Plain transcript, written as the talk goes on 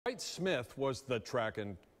Dwight Smith was the track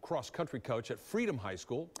and cross-country coach at Freedom High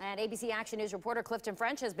School. And ABC Action News reporter Clifton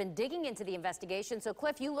French has been digging into the investigation. So,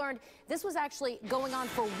 Cliff, you learned this was actually going on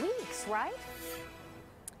for weeks, right?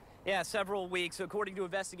 Yeah, several weeks. According to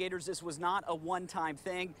investigators, this was not a one-time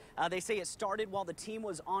thing. They say it started while the team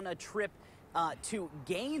was on a trip to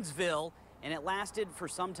Gainesville, and it lasted for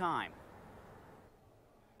some time.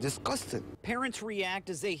 Disgusting. Parents react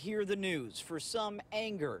as they hear the news. For some,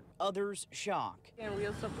 anger, others, shock. I'm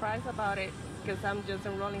real surprised about it because I'm just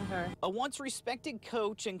enrolling her. A once respected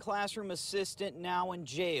coach and classroom assistant now in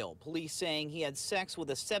jail. Police saying he had sex with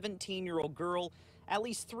a 17-year-old girl at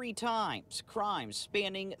least 3 times, crimes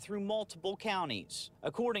spanning through multiple counties.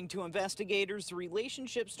 According to investigators, the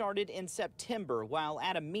relationship started in September while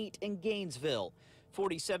at a meet in Gainesville.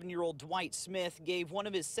 47-year-old Dwight Smith gave one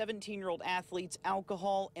of his 17-year-old athletes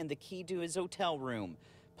alcohol and the key to his hotel room.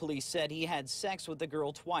 Police said he had sex with the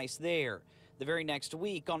girl twice there. The very next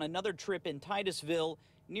week, on another trip in Titusville,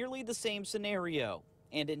 nearly the same scenario.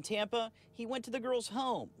 And in Tampa, he went to the girl's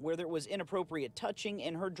home where there was inappropriate touching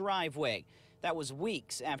in her driveway. That was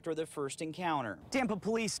weeks after the first encounter. Tampa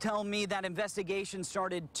police tell me that investigation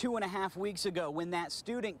started 2.5 weeks ago when that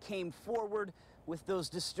student came forward with those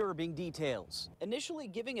disturbing details. Initially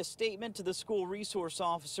giving a statement to the school resource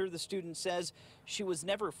officer, the student says she was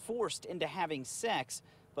never forced into having sex,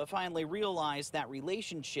 but finally realized that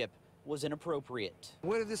relationship was inappropriate.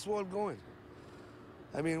 Where is this world going?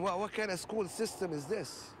 I mean, what kind of school system is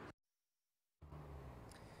this?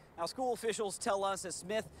 Now, school officials tell us that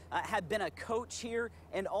Smith had been a coach here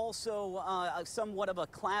and also somewhat of a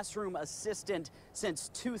classroom assistant since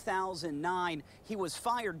 2009. He was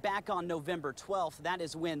fired back on November 12th. That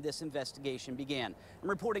is when this investigation began. I'm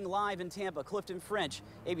reporting live in Tampa, Clifton French,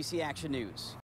 ABC Action News.